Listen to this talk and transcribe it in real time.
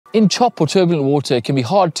In chop or turbulent water, it can be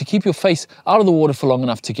hard to keep your face out of the water for long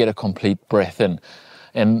enough to get a complete breath in.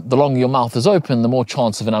 And the longer your mouth is open, the more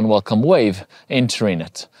chance of an unwelcome wave entering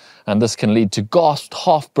it. And this can lead to gasped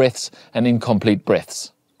half breaths and incomplete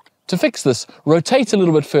breaths. To fix this, rotate a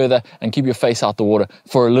little bit further and keep your face out the water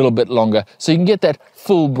for a little bit longer so you can get that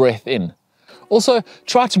full breath in. Also,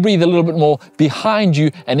 try to breathe a little bit more behind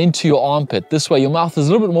you and into your armpit. This way your mouth is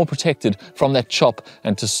a little bit more protected from that chop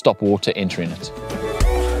and to stop water entering it.